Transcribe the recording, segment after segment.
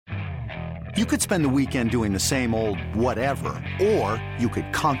You could spend the weekend doing the same old whatever, or you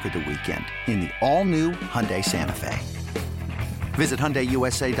could conquer the weekend in the all-new Hyundai Santa Fe. Visit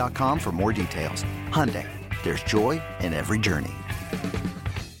HyundaiUSA.com for more details. Hyundai, there's joy in every journey.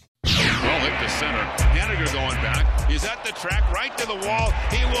 Well, hit the center. Haniger going back. He's at the track, right to the wall.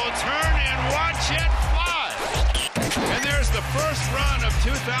 He will turn and watch it fly. And there's the first run of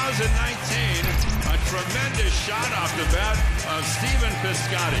 2019. A tremendous shot off the bat of Stephen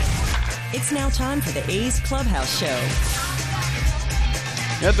Piscotty. It's now time for the A's Clubhouse Show.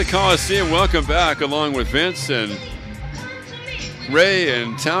 At the Coliseum, welcome back along with Vince and Ray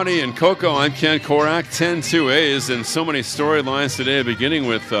and Townie and Coco. I'm Ken Korak, 10-2 A's, and so many storylines today, beginning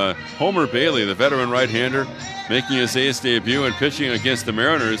with Homer Bailey, the veteran right-hander, making his A's debut and pitching against the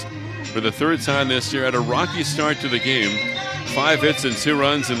Mariners for the third time this year. Had a rocky start to the game, 5 hits and 2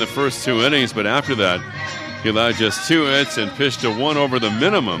 runs in the first 2 innings, but after that, he allowed just 2 hits and pitched a 1 over the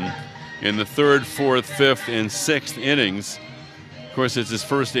minimum in the 3rd, 4th, 5th, and 6th innings. Of course, it's his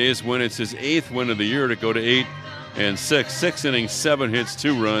first A's win. It's his 8th win of the year to go to 8 and 6. 6 innings, 7 hits,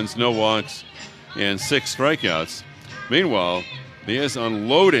 2 runs, no walks, and 6 strikeouts. Meanwhile, the A's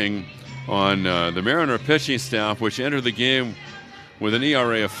unloading on the Mariner pitching staff, which entered the game with an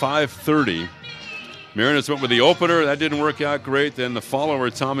ERA of 5.30. Mariners went with the opener. That didn't work out great. Then the follower,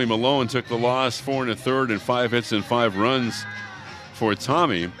 Tommy Malone, took the loss, 4 1/3 and 5 hits and 5 runs for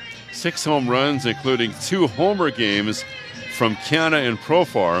Tommy. 6 home runs, including 2 homer games from Canna and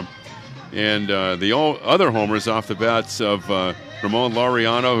Profar. And the other homers off the bats of Ramon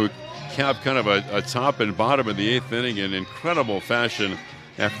Laureano, who capped kind of a top and bottom of the 8th inning in incredible fashion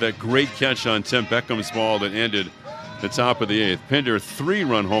after that great catch on Tim Beckham's ball that ended the top of the 8th. Pinder,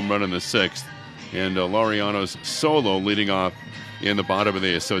 3-run home run in the 6th. And Laureano's solo leading off in the bottom of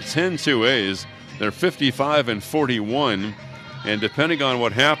the 8th. So 10-2 A's. They're 55-41. And depending on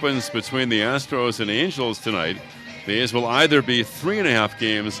what happens between the Astros and Angels tonight, the A's will either be 3.5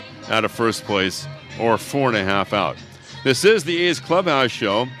 games out of first place or 4.5 out. This is the A's Clubhouse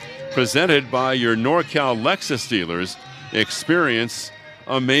Show, presented by your NorCal Lexus dealers. Experience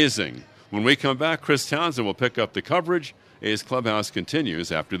amazing. When we come back, Chris Townsend will pick up the coverage. A's Clubhouse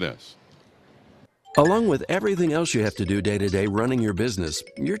continues after this. Along with everything else you have to do day to day running your business,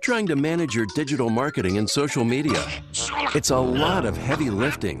 you're trying to manage your digital marketing and social media. It's a lot of heavy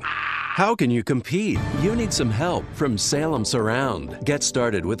lifting. How can you compete? You need some help from Salem Surround. Get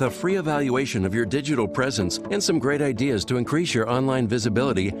started with a free evaluation of your digital presence and some great ideas to increase your online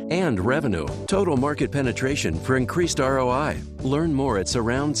visibility and revenue. Total market penetration for increased ROI. Learn more at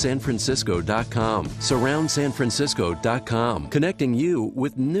surroundsanfrancisco.com. Surroundsanfrancisco.com. Connecting you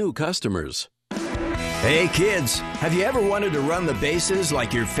with new customers. Hey kids, have you ever wanted to run the bases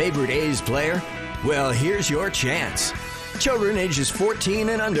like your favorite A's player? Well, here's your chance. Children ages 14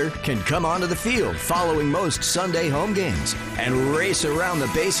 and under can come onto the field following most Sunday home games and race around the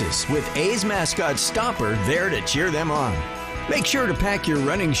bases with A's mascot Stomper there to cheer them on. Make sure to pack your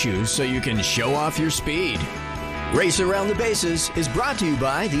running shoes so you can show off your speed. Race Around the Bases is brought to you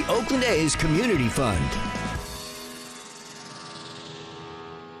by the Oakland A's Community Fund.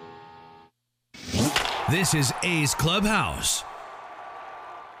 This is A's Clubhouse.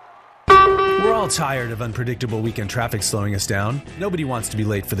 We're all tired of unpredictable weekend traffic slowing us down. Nobody wants to be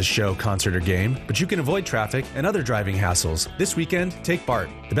late for the show, concert, or game, but you can avoid traffic and other driving hassles. This weekend, take BART.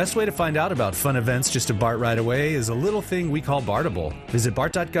 The best way to find out about fun events just a BART ride away is a little thing we call BARTable. Visit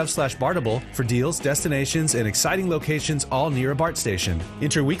BART.gov/BARTable for deals, destinations, and exciting locations all near a BART station.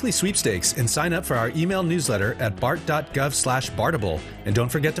 Enter weekly sweepstakes and sign up for our email newsletter at BART.gov/BARTable. And don't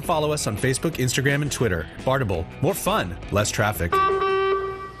forget to follow us on Facebook, Instagram, and Twitter. BARTable. More fun, less traffic.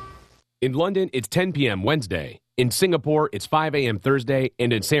 In London, it's 10 p.m. Wednesday. In Singapore, it's 5 a.m. Thursday.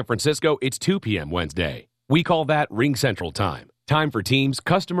 And in San Francisco, it's 2 p.m. Wednesday. We call that Ring Central Time. Time for teams,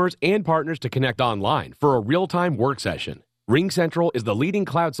 customers, and partners to connect online for a real-time work session. Ring Central is the leading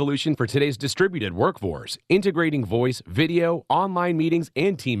cloud solution for today's distributed workforce, integrating voice, video, online meetings,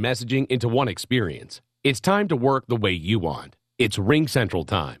 and team messaging into one experience. It's time to work the way you want. It's Ring Central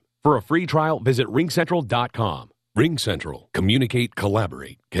Time. For a free trial, visit ringcentral.com. Ring Central. Communicate,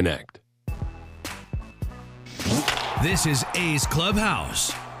 collaborate, connect. This is A's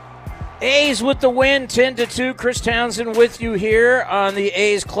Clubhouse. A's with the win, 10-2. Chris Townsend with you here on the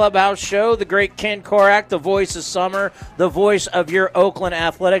A's Clubhouse Show. The great Ken Korak, the voice of summer, the voice of your Oakland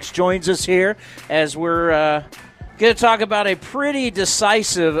Athletics, joins us here as we're going to talk about a pretty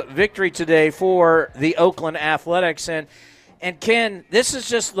decisive victory today for the Oakland Athletics. And Ken, this is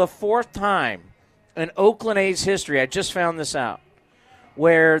just the 4th time in Oakland A's history, I just found this out,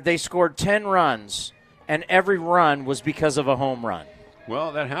 where they scored 10 runs and every run was because of a home run.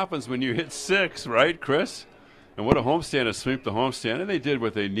 Well, that happens when you hit 6, right, Chris? And what a homestand to sweep the homestand. And they did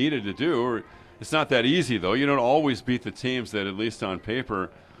what they needed to do. It's not that easy, though. You don't always beat the teams that, at least on paper,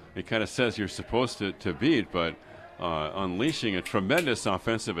 it kind of says you're supposed to beat. But unleashing a tremendous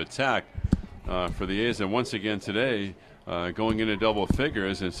offensive attack for the A's. And once again today, going into double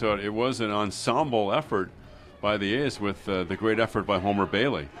figures. And so it was an ensemble effort by the A's with the great effort by Homer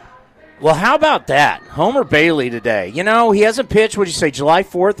Bailey. Well, how about that? Homer Bailey today. You know, he hasn't pitched, what did you say, July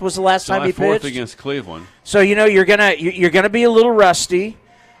 4th was the last time he pitched? July 4th against Cleveland. So, you know, you're gonna be a little rusty.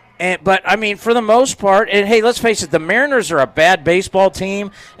 But, I mean, for the most part, and, hey, let's face it, the Mariners are a bad baseball team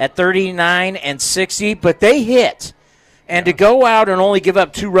at 39-60, but they hit. And to go out and only give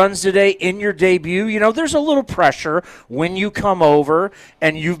up 2 runs today in your debut, you know, there's a little pressure when you come over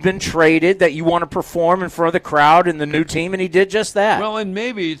and you've been traded that you want to perform in front of the crowd and the new team, and he did just that. Well, and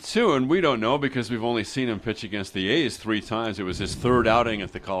maybe, too, and we don't know because we've only seen him pitch against the A's 3 times. It was his 3rd outing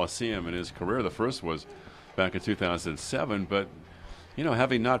at the Coliseum in his career. The first was back in 2007. But, you know,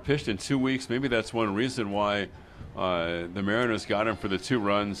 having not pitched in 2 weeks, maybe that's one reason why the Mariners got him for the 2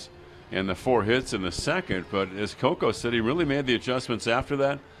 runs and the 4 hits in the second. But as Coco said, he really made the adjustments after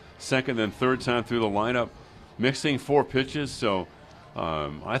that, second and third time through the lineup, mixing 4 pitches. So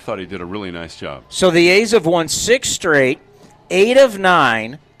I thought he did a really nice job. So the A's have won 6 straight, 8 of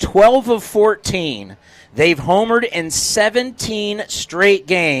 9, 12 of 14. They've homered in 17 straight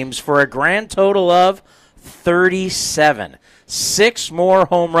games for a grand total of 37. 6 more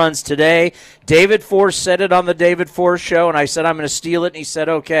home runs today. David Force said it on the David Force Show, and I said I'm going to steal it, and he said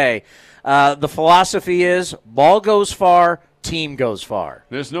okay. The philosophy is ball goes far, team goes far.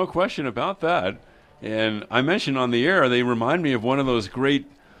 There's no question about that. And I mentioned on the air, they remind me of one of those great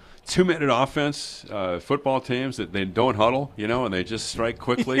 2-minute offense football teams that they don't huddle, you know, and they just strike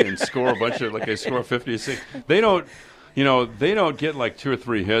quickly and score a bunch of, like they score 56. They don't get like 2 or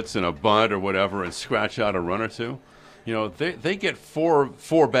 3 hits and a bunt or whatever and scratch out a run or 2. You know, they get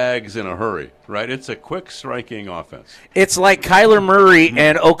four bags in a hurry, right? It's a quick striking offense. It's like Kyler Murray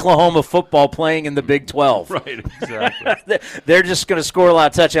and Oklahoma football playing in the Big 12. Right, exactly. They're just going to score a lot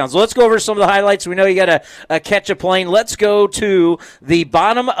of touchdowns. Let's go over some of the highlights. We know you got to catch a plane. Let's go to the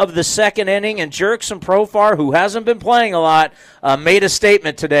bottom of the second inning, and Jurickson Profar, who hasn't been playing a lot, made a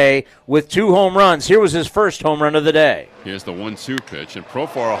statement today with 2 home runs. Here was his first home run of the day. Here's the 1-2 pitch, and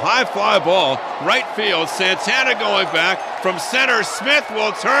Profar, a high fly ball, right field. Santana going back from center. Smith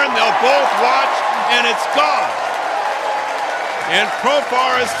will turn. They'll both watch, and it's gone. And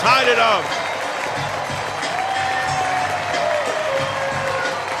Profar has tied it up.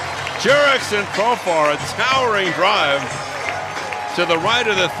 Jurickson Profar, a towering drive to the right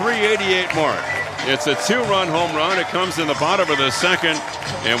of the 388 mark. It's a 2-run home run. It comes in the bottom of the second,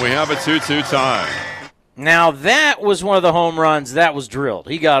 and we have a 2-2 tie. Now, that was one of the home runs that was drilled.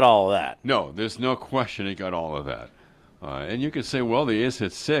 He got all of that. No, there's no question he got all of that. And you could say, well, the A's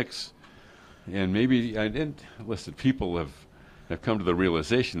hit 6, and maybe, listen, people have come to the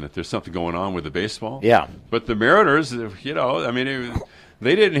realization that there's something going on with the baseball. Yeah. But the Mariners, you know, I mean,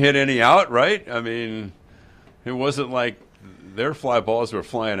 they didn't hit any out, right? I mean, it wasn't like their fly balls were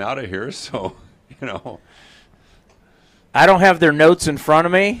flying out of here, so, you know. I don't have their notes in front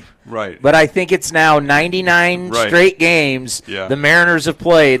of me. Right. But I think it's now 99 straight games the Mariners have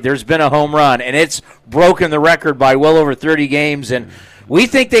played. There's been a home run, and it's broken the record by well over 30 games. And we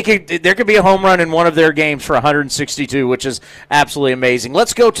think there could be a home run in one of their games for 162, which is absolutely amazing.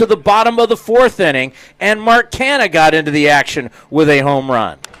 Let's go to the bottom of the 4th inning, and Mark Canha got into the action with a home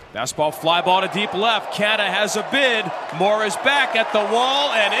run. Fastball fly ball to deep left. Canha has a bid. Moore is back at the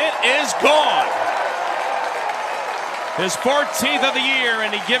wall, and it is gone. His 14th of the year,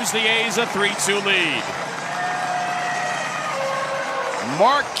 and he gives the A's a 3-2 lead.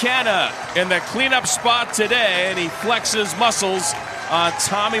 Mark Canha in the cleanup spot today, and he flexes muscles on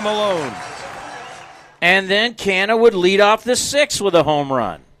Tommy Malone. And then Canha would lead off the 6th with a home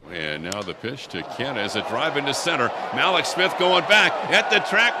run. And now the pitch to Canha is a drive into center. Mallex Smith going back at the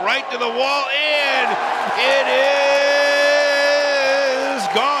track, right to the wall, and it is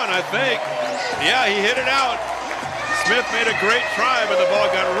gone, I think. Yeah, he hit it out. Smith made a great try, but the ball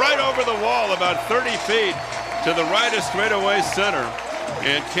got right over the wall about 30 feet to the right of straightaway center.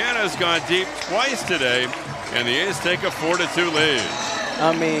 And Canha's gone deep twice today, and the A's take a 4-2 lead.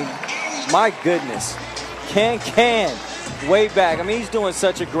 I mean, my goodness. Can way back. I mean, he's doing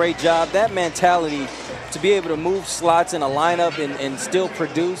such a great job. That mentality to be able to move slots in a lineup and still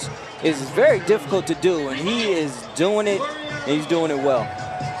produce is very difficult to do, and he is doing it, and he's doing it well.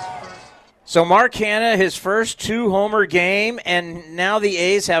 So Mark Hanna, his first 2-homer game, and now the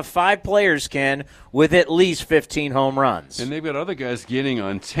A's have 5 players, Ken, with at least 15 home runs. And they've got other guys getting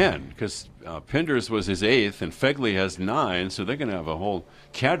on 10 because Penders was his 8th, and Fegley has 9, so they're going to have a whole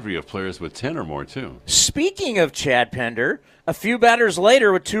cadre of players with 10 or more, too. Speaking of Chad Pender, a few batters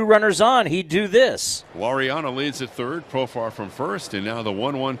later with 2 runners on, he'd do this. Laureano leads at third, Profar from first, and now the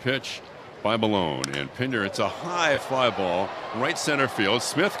 1-1 pitch by Malone. And Pender, it's a high fly ball, right center field.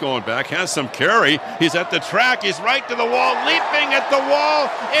 Smith going back, has some carry. He's at the track. He's right to the wall, leaping at the wall,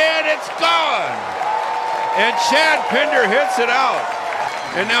 and it's gone. And Chad Pender hits it out.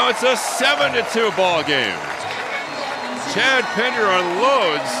 And now it's a 7-2 ball game. Chad Pender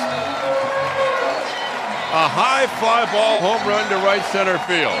unloads a high fly ball home run to right center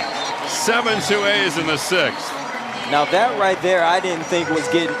field. 7-2 A's in the 6th. Now that right there, I didn't think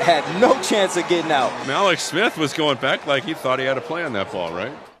had no chance of getting out. Alex Smith was going back like he thought he had a play on that ball,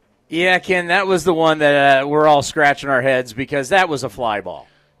 right? Yeah, Ken, that was the one that we're all scratching our heads because that was a fly ball.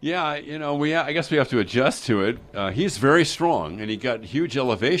 Yeah, I guess we have to adjust to it. He's very strong, and he got huge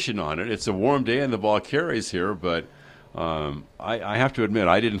elevation on it. It's a warm day, and the ball carries here, but I have to admit,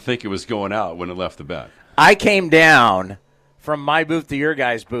 I didn't think it was going out when it left the bat. I came down from my booth to your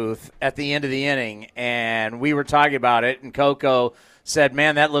guys' booth at the end of the inning, and we were talking about it, and Coco said,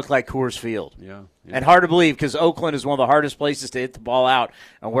 man, that looked like Coors Field. Yeah. And hard to believe because Oakland is one of the hardest places to hit the ball out,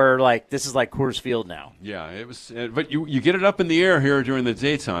 and we're like, this is like Coors Field now. Yeah, it was. But you get it up in the air here during the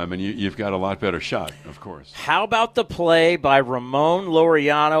daytime, and you've got a lot better shot, of course. How about the play by Ramon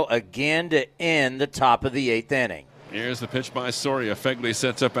Laureano again to end the top of the 8th inning? Here's the pitch by Soria. Fegley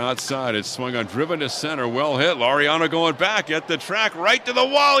sets up outside. It's swung on, driven to center. Well hit. Laureano going back at the track, right to the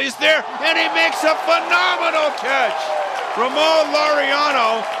wall. He's there, and he makes a phenomenal catch. Ramon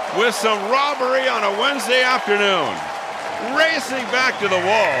Laureano with some robbery on a Wednesday afternoon. Racing back to the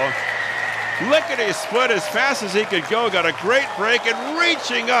wall. Lickety split as fast as he could go. Got a great break and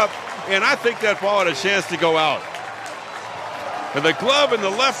reaching up, and I think that ball had a chance to go out. And the glove in the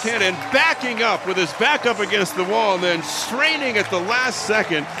left hand and backing up with his back up against the wall and then straining at the last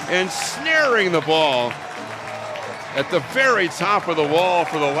second and snaring the ball at the very top of the wall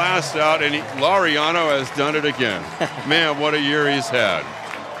for the last out. And Laureano has done it again. Man, what a year he's had.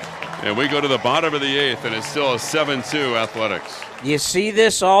 And we go to the bottom of the 8th, and it's still a 7-2 Athletics. You see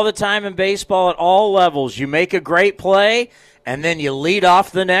this all the time in baseball at all levels. You make a great play, and then you lead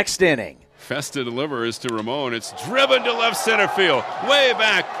off the next inning. Festa delivers to Ramon. It's driven to left center field. Way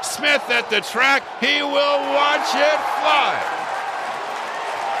back. Smith at the track. He will watch it fly.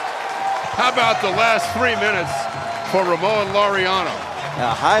 How about the last 3 minutes for Ramon Laureano?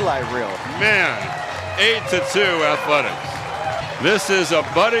 A highlight reel. Man, 8-2 Athletics. This is a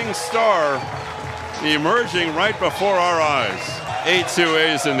budding star emerging right before our eyes.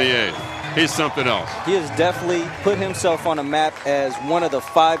 8-2 A's in the 8th. He's something else. He has definitely put himself on a map as one of the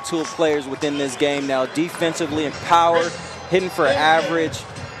 5-tool players within this game now. Defensively and power, hitting for average,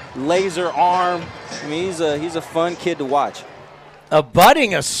 laser arm. I mean, he's a fun kid to watch. A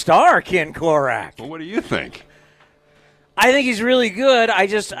budding star, Ken Korak. Well, what do you think? I think he's really good.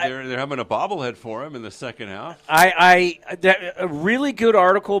 They're having a bobblehead for him in the second half. A really good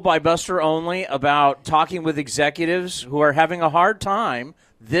article by Buster Only about talking with executives who are having a hard time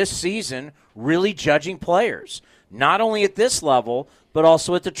this season really judging players, not only at this level, but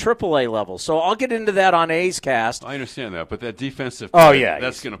also at the AAA level. So I'll get into that on A's Cast. I understand that, but that defensive play, yeah,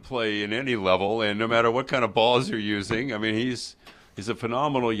 that's going to play in any level, and no matter what kind of balls you're using. I mean, he's a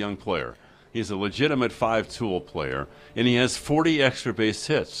phenomenal young player. He's a legitimate 5-tool player, and he has 40 extra base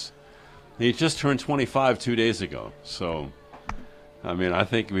hits. He just turned 25 2 days ago. So, I mean, I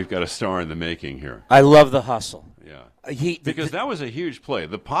think we've got a star in the making here. I love the hustle. Yeah. Because that was a huge play.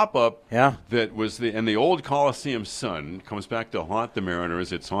 The pop-up that was and the old Coliseum Sun comes back to haunt the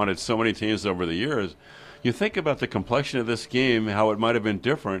Mariners. It's haunted so many teams over the years. You think about the complexion of this game, how it might have been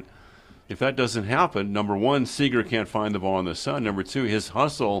different if that doesn't happen. Number one, Seager can't find the ball in the sun. Number two, his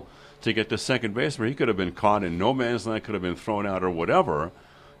hustle to get to second base where he could have been caught in no man's land, could have been thrown out or whatever,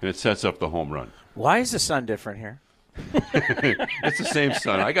 and it sets up the home run. Why is the sun different here? It's the same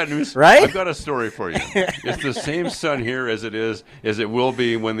sun. I got news. Right? I've got a story for you. It's the same sun here as it will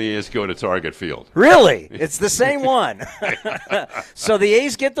be when the A's go to Target Field. Really? It's the same one. So the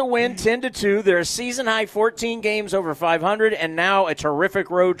A's get the win 10-2. They're a season high 14 games over 500, and now a terrific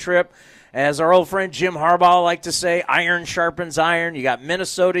road trip. As our old friend Jim Harbaugh like to say, iron sharpens iron. You got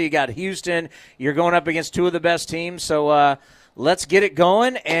Minnesota, you got Houston. You're going up against two of the best teams. So let's get it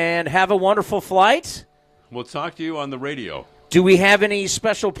going and have a wonderful flight. We'll talk to you on the radio. Do we have any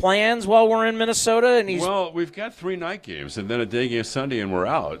special plans while we're in Minnesota? Well, we've got 3 night games and then a day game Sunday, and we're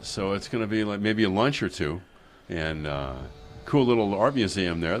out. So it's going to be like maybe a lunch or two, and cool little art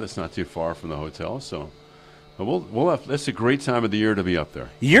museum there that's not too far from the hotel. So we'll have. That's a great time of the year to be up there.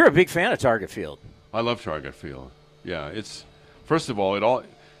 You're a big fan of Target Field. I love Target Field. Yeah, it's first of all,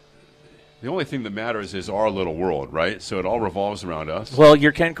 the only thing that matters is our little world, right? So it all revolves around us. Well,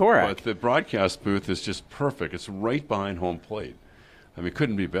 you're Ken Korak. But the broadcast booth is just perfect. It's right behind home plate. I mean, it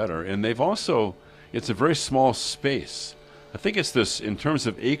couldn't be better. And they've also, it's a very small space. I think it's this, in terms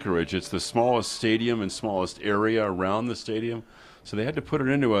of acreage, it's the smallest stadium and smallest area around the stadium. So they had to put it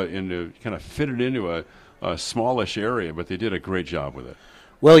into kind of fit it into a smallish area, but they did a great job with it.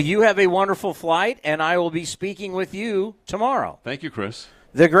 Well, you have a wonderful flight, and I will be speaking with you tomorrow. Thank you, Chris.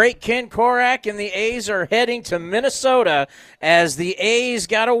 The great Ken Korak and the A's are heading to Minnesota as the A's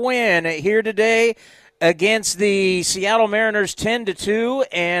got a win here today against the Seattle Mariners 10-2.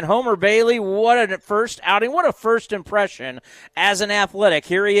 And Homer Bailey, what a first outing, what a first impression as an Athletic.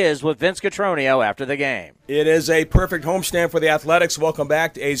 Here he is with Vince Cotroneo after the game. It is a perfect homestand for the Athletics. Welcome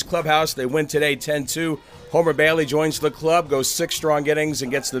back to A's Clubhouse. They win today 10-2. Homer Bailey joins the club, goes 6 strong innings and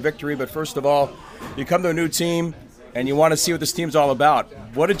gets the victory. But first of all, you come to a new team and you want to see what this team's all about.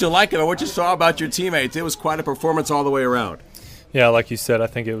 What did you like about what you saw about your teammates? It was quite a performance all the way around. Yeah, like you said, I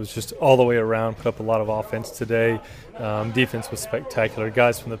think it was just all the way around. Put up a lot of offense today. Defense was spectacular.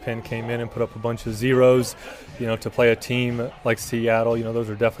 Guys from the pen came in and put up a bunch of zeros. You know, to play a team like Seattle, you know, those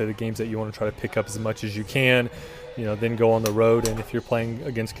are definitely the games that you want to try to pick up as much as you can. You know, then go on the road, and if you're playing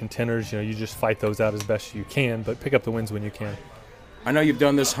against contenders, you know, you just fight those out as best as you can, but pick up the wins when you can. I know you've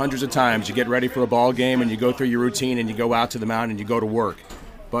done this hundreds of times. You get ready for a ball game, and you go through your routine, and you go out to the mound, and you go to work.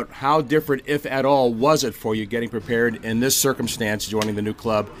 But how different, if at all, was it for you getting prepared in this circumstance, joining the new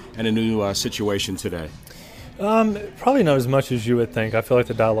club and a new situation today? Probably not as much as you would think. I feel like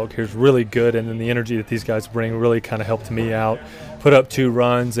the dialogue here is really good, and then the energy that these guys bring really kind of helped me out. Put up 2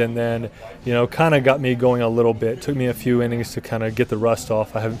 runs, and then, you know, kind of got me going a little bit. Took me a few innings to kind of get the rust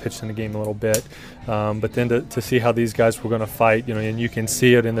off. I haven't pitched in the game a little bit. But then to see how these guys were going to fight, you know, and you can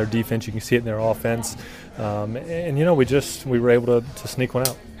see it in their defense, you can see it in their offense. And you know, we were able to sneak one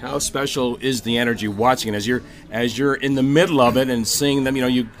out. How special is the energy watching it as you're in the middle of it and seeing them? You know,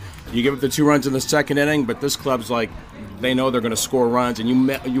 you give up the 2 runs in the second inning, but this club's like, they know they're going to score runs, and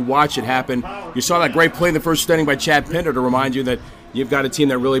you watch it happen. You saw that great play in the first inning by Chad Pinder to remind you that you've got a team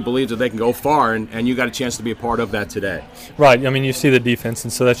that really believes that they can go far, and you got a chance to be a part of that today. Right. I mean, you see the defense,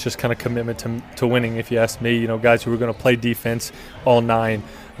 and so that's just kind of commitment to winning, if you ask me. You know, guys who were going to play defense all 9.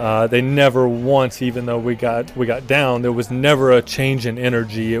 They never once, even though we got down, there was never a change in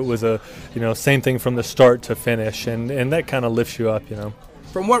energy. It was same thing from the start to finish, and that kind of lifts you up, you know.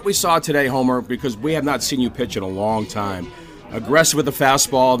 From what we saw today, Homer, because we have not seen you pitch in a long time, aggressive with the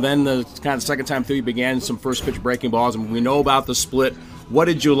fastball, then the kind of second time through you began some first pitch breaking balls, and we know about the split. What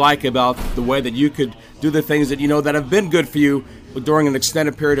did you like about the way that you could do the things that you know that have been good for you during an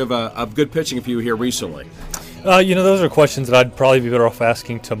extended period of good pitching for you here recently? Those are questions that I'd probably be better off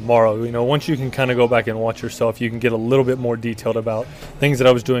asking tomorrow. You know, once you can kind of go back and watch yourself, you can get a little bit more detailed about things that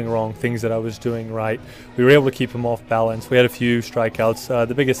I was doing wrong, things that I was doing right. We were able to keep them off balance. We had a few strikeouts.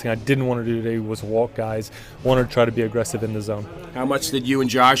 The biggest thing I didn't want to do today was walk guys. Wanted to try to be aggressive in the zone. How much did you and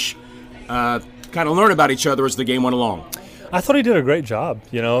Josh kind of learn about each other as the game went along? I thought he did a great job.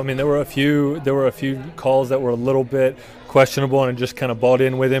 You know, I mean, there were a few calls that were a little bit questionable, and just kind of bought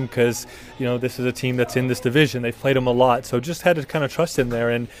in with him because, you know, this is a team that's in this division. They've played him a lot, so just had to kind of trust him there,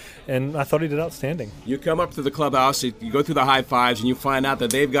 and I thought he did outstanding. You come up to the clubhouse, you go through the high fives, and you find out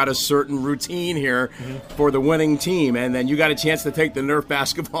that they've got a certain routine here for the winning team, and then you got a chance to take the Nerf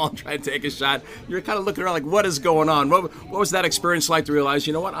basketball and try to take a shot. You're kind of looking around like, what is going on? What was that experience like to realize,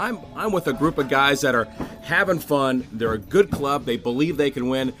 you know what, I'm with a group of guys that are having fun. They're a good club. They believe they can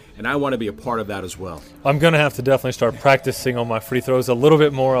win, and I want to be a part of that as well. I'm going to have to definitely start practicing on my free throws a little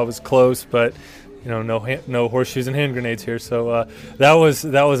bit more. I was close, but no horseshoes and hand grenades here. So that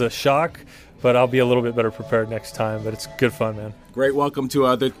was a shock, but I'll be a little bit better prepared next time. But it's good fun, man. Great welcome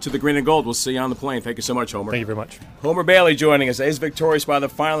to the green and gold. We'll see you on the plane. Thank you so much, Homer. Thank you very much. Homer Bailey joining us. A's victorious by the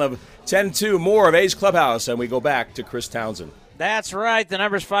final of 10-2. More of A's Clubhouse, and we go back to Chris Townsend. That's right. The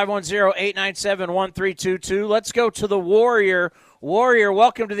number's 510-897-1322. Let's go to the Warrior. Warrior,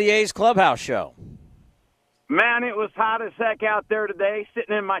 welcome to the A's Clubhouse show. Man, it was hot as heck out there today,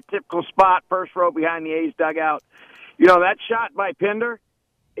 sitting in my typical spot, first row behind the A's dugout. You know, that shot by Pinder,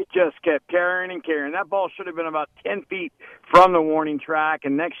 it just kept carrying and carrying. That ball should have been about 10 feet from the warning track,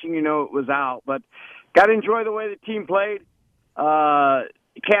 and next thing you know, it was out. But got to enjoy the way the team played. Cano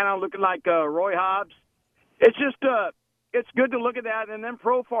looking like Roy Hobbs. It's just it's good to look at that. And then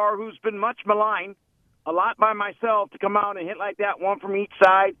Profar, who's been much maligned, a lot by myself, to come out and hit like that, one from each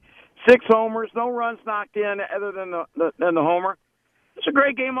side, 6 homers, no runs knocked in other than the homer. It's a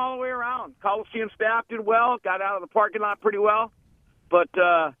great game all the way around. Coliseum staff did well, got out of the parking lot pretty well. But,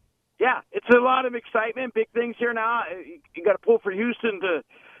 yeah, it's a lot of excitement, big things here now. You got to pull for Houston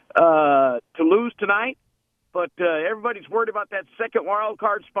to lose tonight. But everybody's worried about that second wild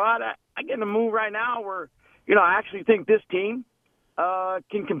card spot. I get in a move right now where, I actually think this team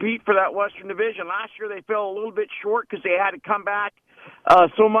can compete for that Western Division. Last year they fell a little bit short because they had to come back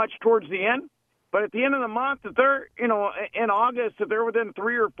so much towards the end. But at the end of the month, if they're, in August, if they're within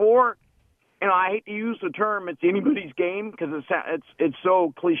 3 or 4, I hate to use the term it's anybody's game because it's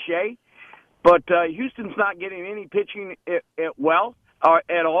so cliche. But Houston's not getting any pitching at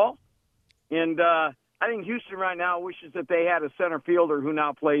all. And I think Houston right now wishes that they had a center fielder who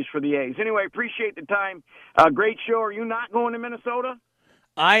now plays for the A's. Anyway, appreciate the time. Great show. Are you not going to Minnesota?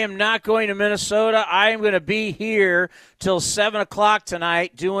 I am not going to Minnesota. I am going to be here till 7 o'clock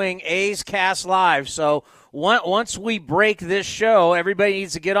tonight doing A's Cast Live. So once we break this show, everybody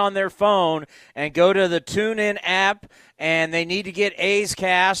needs to get on their phone and go to the TuneIn app, and they need to get A's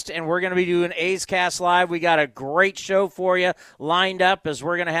Cast, and we're going to be doing A's Cast Live. We got a great show for you lined up, as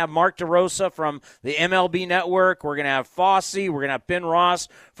we're going to have Mark DeRosa from the MLB Network. We're going to have Fosse. We're going to have Ben Ross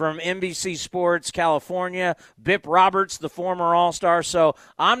from NBC Sports California. Bip Roberts, the former All-Star. So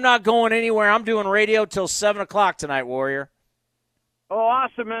I'm not going anywhere. I'm doing radio till 7 o'clock tonight, Warrior. Oh,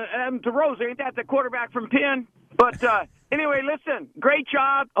 awesome. And DeRosa, ain't that the quarterback from Penn? But anyway, listen, great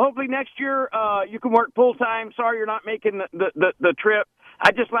job. Hopefully next year you can work full-time. Sorry you're not making the trip.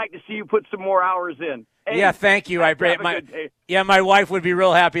 I'd just like to see you put some more hours in. Hey, yeah, thank you. My wife would be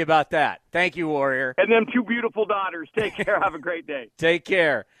real happy about that. Thank you, Warrior. And them 2 beautiful daughters. Take care. Have a great day. Take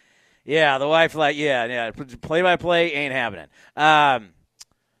care. Yeah, the wife, play-by-play ain't happening.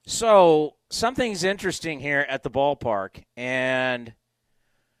 So something's interesting here at the ballpark, and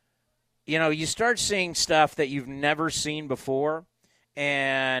you start seeing stuff that you've never seen before,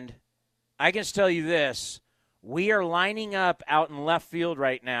 and I can tell you this. We are lining up out in left field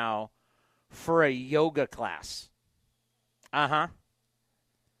right now for a yoga class. Uh-huh.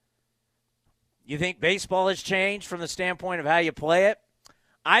 You think baseball has changed from the standpoint of how you play it?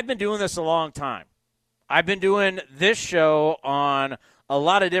 I've been doing this a long time. I've been doing this show on a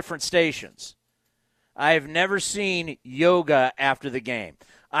lot of different stations. I've never seen yoga after the game.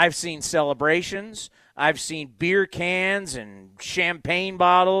 I've seen celebrations. I've seen beer cans and champagne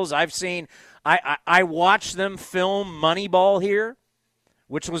bottles. I watched them film Moneyball here,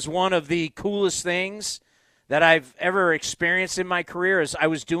 which was one of the coolest things that I've ever experienced in my career. As I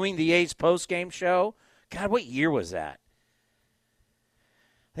was doing the A's postgame show. God, what year was that?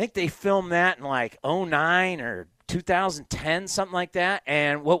 I think they filmed that in like 2009 or 2010, something like that.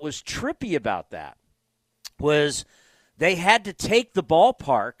 And what was trippy about that was they had to take the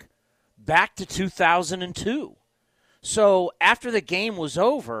ballpark back to 2002. So after the game was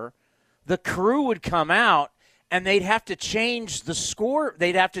over, the crew would come out and they'd have to change the score.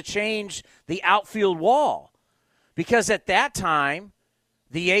 They'd have to change the outfield wall because at that time,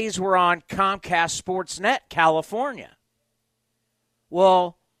 the A's were on Comcast Sportsnet, California.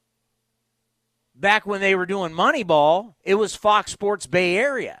 Well, back when they were doing Moneyball, it was Fox Sports Bay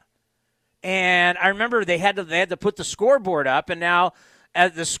Area. And I remember they had to put the scoreboard up, and now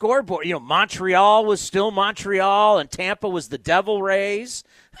at the scoreboard, Montreal was still Montreal, and Tampa was the Devil Rays.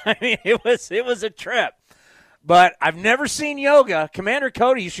 I mean, it was a trip. But I've never seen yoga. Commander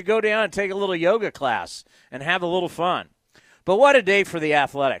Cody, you should go down and take a little yoga class and have a little fun. But what a day for the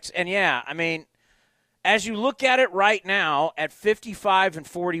Athletics. And, yeah, I mean, as you look at it right now at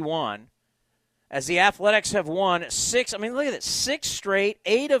 55-41, as the Athletics have won 6, I mean, look at this, 6 straight,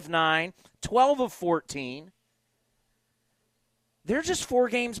 8 of 9, 12 of 14. They're just 4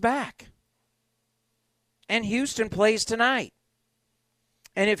 games back. And Houston plays tonight.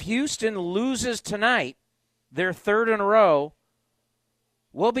 And if Houston loses tonight, their 3rd in a row,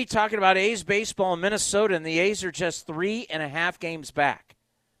 we'll be talking about A's baseball in Minnesota, and the A's are just 3.5 games back.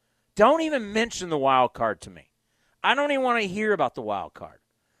 Don't even mention the wild card to me. I don't even want to hear about the wild card.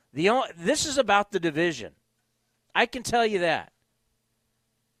 This is about the division. I can tell you that.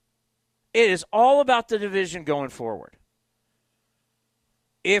 It is all about the division going forward.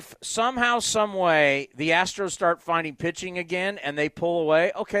 If somehow, some way, the Astros start finding pitching again and they pull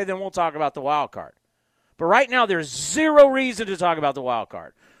away, okay, then we'll talk about the wild card. But right now, there's zero reason to talk about the wild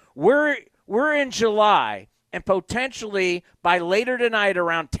card. We're in July, and potentially by later tonight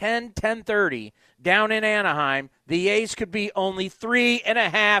around 10:30 down in Anaheim, the A's could be only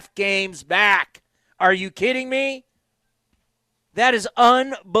 3.5 games back. Are you kidding me? That is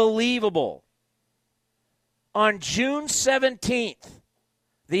unbelievable. On June 17th,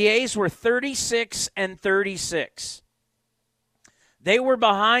 the A's were 36-36. They were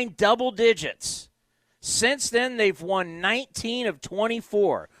behind double digits. Since then, they've won 19 of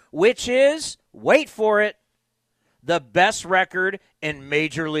 24, which is, wait for it, the best record in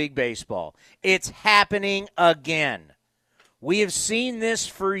Major League Baseball. It's happening again. We have seen this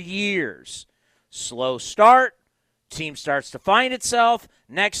for years. Slow start, team starts to find itself.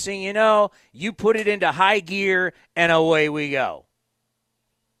 Next thing you know, you put it into high gear, and away we go.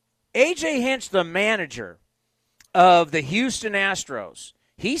 A.J. Hinch, the manager of the Houston Astros,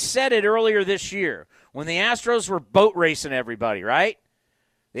 he said it earlier this year when the Astros were boat racing everybody, right?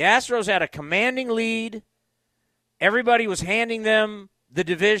 The Astros had a commanding lead. Everybody was handing them the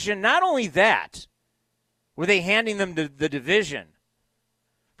division. Not only that, were they handing them the division,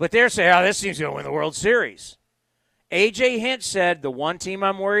 but they're saying, oh, this team's going to win the World Series. A.J. Hinch said, the one team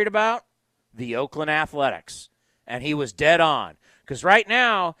I'm worried about, the Oakland Athletics. And he was dead on. Because right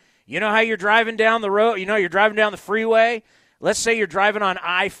now, you know how you're driving down the road? You know, you're driving down the freeway. Let's say you're driving on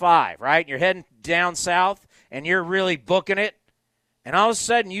I-5, right? You're heading down south, and you're really booking it. And all of a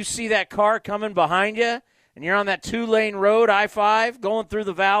sudden, you see that car coming behind you, and you're on that two-lane road, I-5, going through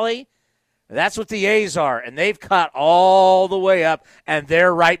the valley. That's what the A's are, and they've cut all the way up, and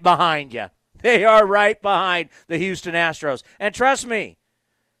they're right behind you. They are right behind the Houston Astros. And trust me,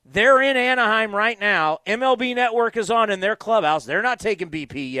 they're in Anaheim right now. MLB Network is on in their clubhouse. They're not taking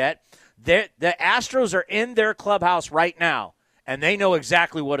BP yet. The Astros are in their clubhouse right now, and they know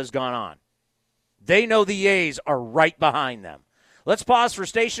exactly what has gone on. They know the A's are right behind them. Let's pause for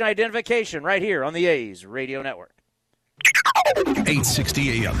station identification right here on the A's Radio Network.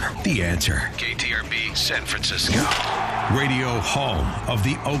 860 AM, The Answer. KTRB, San Francisco. Radio home of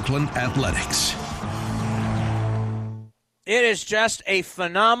the Oakland Athletics. It is just a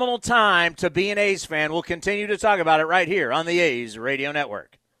phenomenal time to be an A's fan. We'll continue to talk about it right here on the A's Radio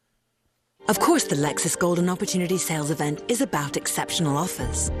Network. Of course, the Lexus Golden Opportunity Sales Event is about exceptional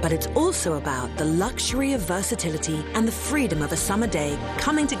offers, but it's also about the luxury of versatility and the freedom of a summer day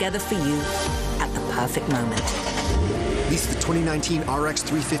coming together for you at the perfect moment. Lease the 2019 RX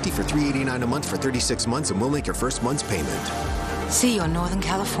 350 for $389 a month for 36 months, and we'll make your first month's payment. See your Northern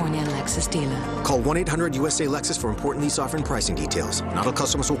California Lexus dealer. Call 1-800-USA-LEXUS for important lease offer and pricing details. Not all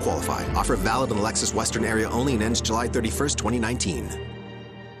customers will qualify. Offer valid in the Lexus Western area only and ends July 31st, 2019.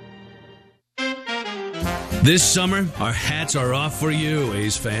 This summer, our hats are off for you,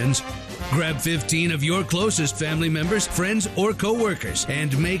 A's fans. Grab 15 of your closest family members, friends, or coworkers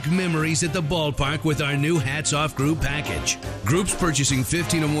and make memories at the ballpark with our new Hats Off Group package. Groups purchasing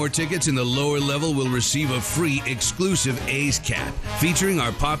 15 or more tickets in the lower level will receive a free exclusive A's cap featuring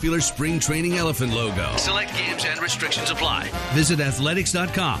our popular spring training elephant logo. Select games and restrictions apply. Visit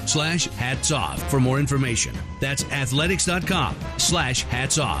athletics.com/hatsoff for more information. That's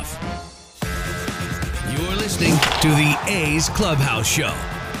athletics.com/hatsoff. You're listening to the A's Clubhouse Show.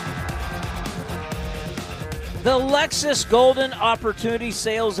 The Lexus Golden Opportunity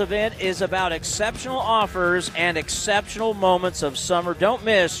Sales Event is about exceptional offers and exceptional moments of summer. Don't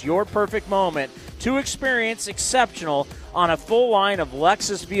miss your perfect moment to experience exceptional on a full line of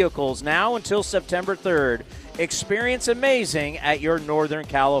Lexus vehicles now until September 3rd. Experience amazing at your Northern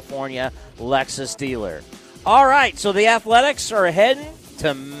California Lexus dealer. All right, so the Athletics are heading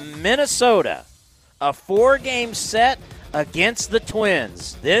to Minnesota. A 4-game set against the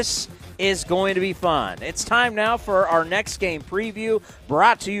Twins. This is going to be fun. It's time now for our next game preview,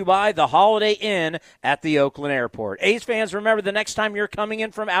 brought to you by the Holiday Inn at the Oakland Airport. A's fans, remember the next time you're coming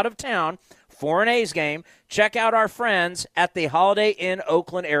in from out of town for an A's game, check out our friends at the Holiday Inn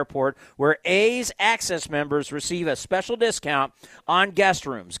Oakland Airport, where A's Access members receive a special discount on guest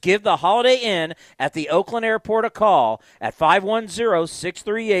rooms. Give the Holiday Inn at the Oakland Airport a call at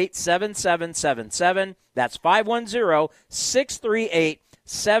 510-638-7777. That's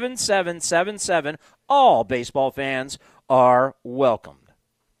 510-638-7777. All baseball fans are welcomed.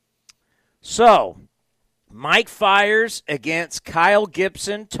 So, Mike Fiers against Kyle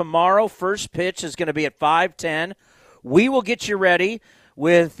Gibson tomorrow. First pitch is going to be at 5:10. We will get you ready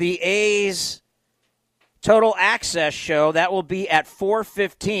with the A's Total Access show. That will be at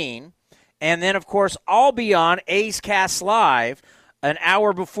 4:15. And then, of course, I'll be on A's Cast Live. An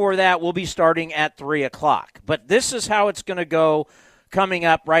hour before that, we'll be starting at 3 o'clock. But this is how it's going to go coming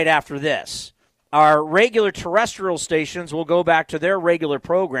up right after this. Our regular terrestrial stations will go back to their regular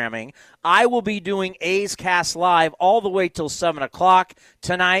programming. I will be doing A's Cast Live all the way till 7 o'clock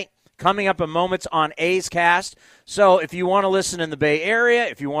tonight. coming up in moments on A's Cast. So if you want to listen in the Bay Area,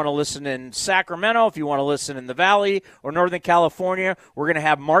 if you want to listen in Sacramento, if you want to listen in the Valley or Northern California, we're going to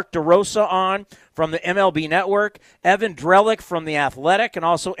have Mark DeRosa on from the MLB Network. Evan Drellick from The Athletic and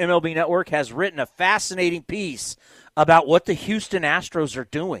also MLB Network has written a fascinating piece about what the Houston Astros are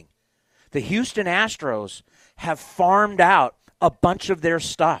doing. The Houston Astros have farmed out a bunch of their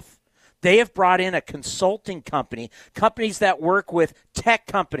stuff. They have brought in a consulting company, companies that work with tech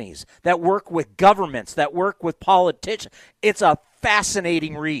companies, that work with governments, that work with politicians. It's a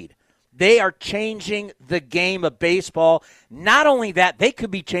fascinating read. They are changing the game of baseball. Not only that, they could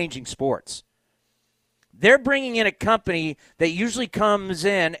be changing sports. They're bringing in a company that usually comes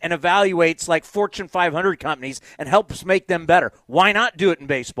in and evaluates like Fortune 500 companies and helps make them better. Why not do it in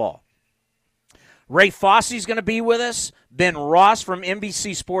baseball? Ray Fosse's going to be with us, Ben Ross from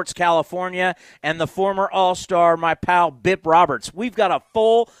NBC Sports California, and the former All-Star, my pal, Bip Roberts. We've got a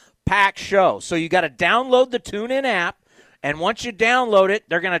full-packed show. So you got to download the TuneIn app, and once you download it,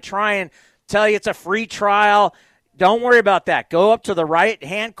 they're going to try and tell you it's a free trial. Don't worry about that. Go up to the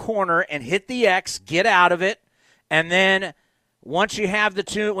right-hand corner and hit the X, get out of it, and then once you have the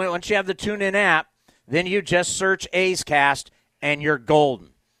TuneIn app, then you just search A's Cast, and you're golden.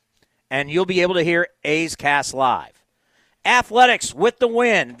 And you'll be able to hear A's Cast live. Athletics with the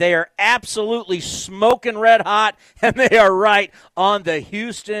win. They are absolutely smoking red hot, and they are right on the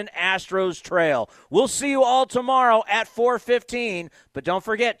Houston Astros trail. We'll see you all tomorrow at 4:15, but don't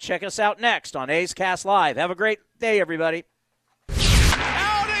forget, check us out next on A's Cast Live. Have a great day, everybody.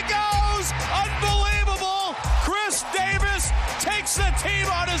 Out it goes! Unbelievable! Chris Davis takes the team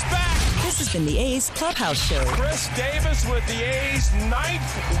on his back. This has been the A's Clubhouse Show. Chris Davis with the A's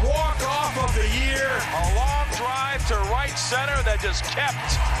 9th walk-off of the year. A long drive to right center that just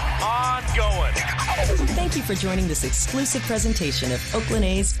kept on going. Thank you for joining this exclusive presentation of Oakland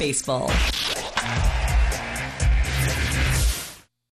A's Baseball.